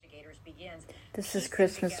This is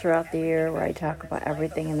Christmas Throughout the Year, where I talk about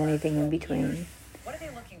everything and anything in between.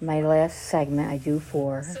 My last segment, I do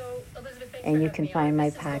 4. And you can find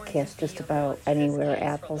my podcast just about anywhere: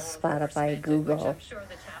 Apple, Spotify, Google,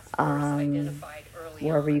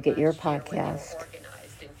 wherever you get your podcast.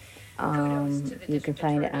 You can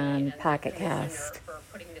find it on Pocket Cast.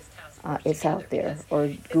 It's out there. Or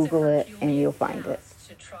Google it and you'll find it.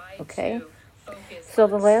 Okay? So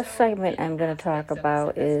the last segment I'm going to talk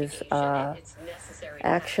about is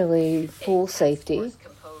actually pool safety.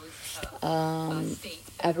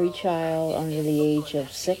 Every child under the age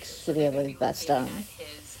of 6 should have a vest on,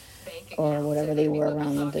 or whatever they wear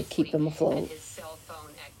around them to keep them afloat.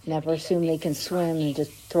 Never assume they can swim and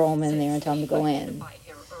just throw them in there and tell them to go in.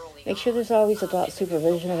 Make sure there's always adult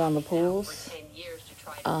supervision around the pools.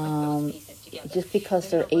 Just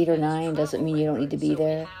because they're 8 or 9 doesn't mean you don't need to be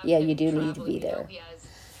there. Yeah, you do need to be there,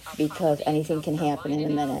 because anything can happen in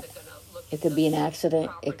a minute. It could be an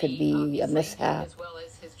accident. It could be a mishap.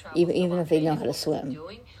 Even if they know how to swim,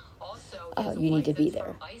 you need to be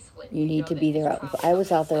there. You need to be there. I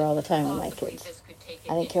was out there all the time with my kids.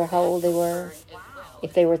 I didn't care how old they were.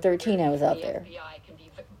 If they were 13, I was out there.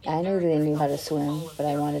 I knew they knew how to swim, but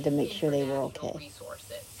I wanted to make sure they were okay.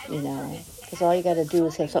 Because all you got to do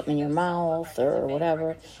is have something in your mouth or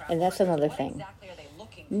whatever. And that's another thing.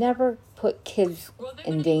 Never put kids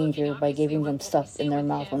in danger by giving them stuff in their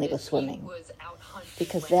mouth when they go swimming,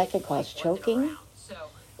 because that can cause choking.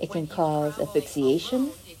 It can cause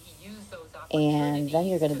asphyxiation, and then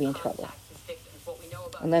you're going to be in trouble.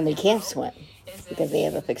 And then they can't swim because they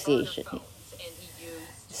have asphyxiation.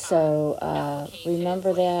 So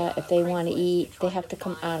remember that if they want to eat, they have to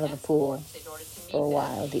come out of the pool for a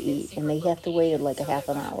while to eat, and they have to wait like a half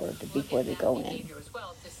an hour before they go in,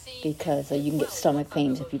 because you can get stomach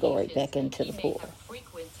pains if you go right back into the pool.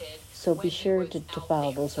 So be sure to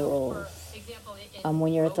follow those rules.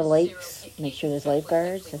 When you're at the lakes, make sure there's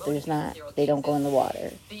lifeguards. If there's not, they don't go in the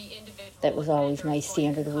water. That was always my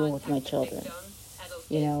standard rule with my children.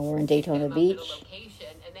 We're in Daytona Beach.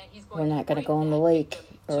 We're not going to go in the lake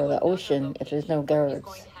or the ocean if there's no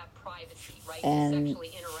guards. And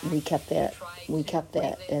we kept that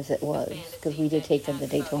as it was, because we did take them to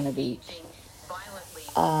Daytona Beach.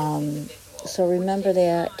 So remember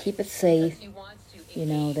that. Keep it safe.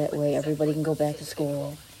 That way everybody can go back to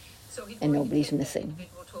school and nobody's missing.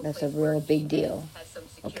 That's a real big deal.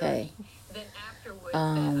 Okay.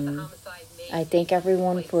 I thank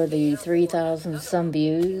everyone for the 3,000 some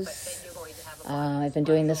views. I've been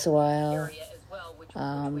doing this a while.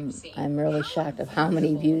 I'm really shocked of how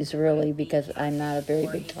many views, really, because I'm not a very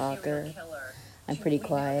big talker. I'm pretty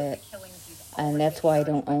quiet. And that's why I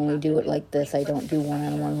don't only do it like this. I don't do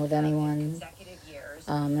one-on-one with anyone.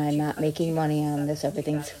 I'm not making money on this.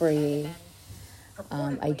 Everything's free.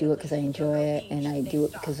 I do it because I enjoy it, and I do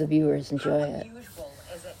it because the viewers enjoy it.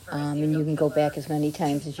 And you can go back as many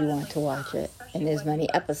times as you want to watch it, and as many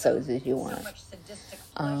episodes as you want.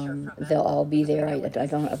 They'll all be there. I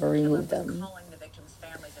don't ever remove them.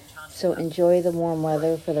 So enjoy the warm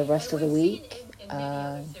weather for the rest of the week,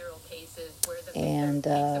 and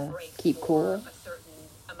keep cool.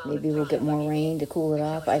 Maybe we'll get more rain to cool it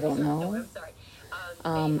off. I don't know.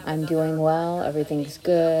 I'm doing well. Everything's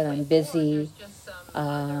good. I'm busy.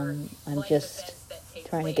 I'm just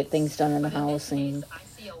trying to get things done in the house and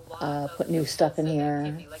put new stuff in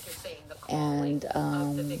here. And,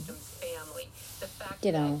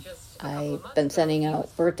 I've been sending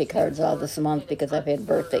out birthday cards all this month because I've had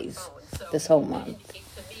birthdays this whole month.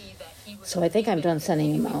 So I think I'm done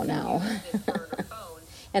sending them out now.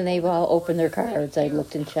 And they've all opened their cards. I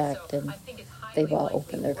looked and checked, and they've all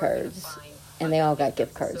opened their cards. And they all got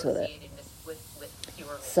gift cards with it.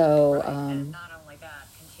 So,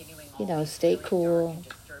 stay cool,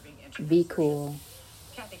 be cool,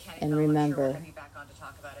 and remember,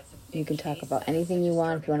 you can talk about anything you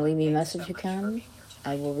want. If you want to leave me a message, you can.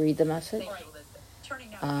 I will read the message.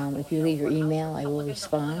 If you leave your email, I will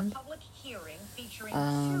respond.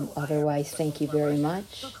 Otherwise, thank you very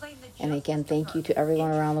much. And again, thank you to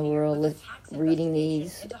everyone around the world reading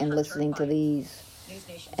these and listening to these,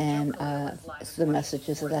 and the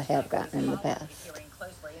messages that I have gotten in the past.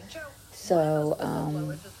 So,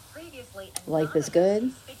 life is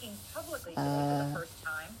good.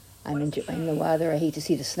 I'm enjoying the weather. I hate to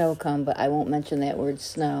see the snow come, but I won't mention that word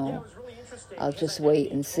snow. I'll just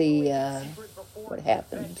wait and see what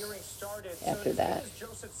happens after that.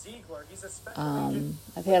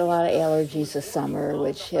 I've had a lot of allergies this summer,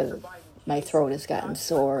 which my throat has gotten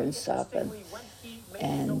sore and stuff,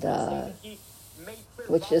 and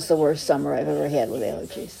which is the worst summer I've ever had with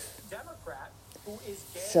allergies.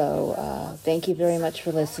 So thank you very much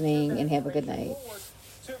for listening, and have a good night.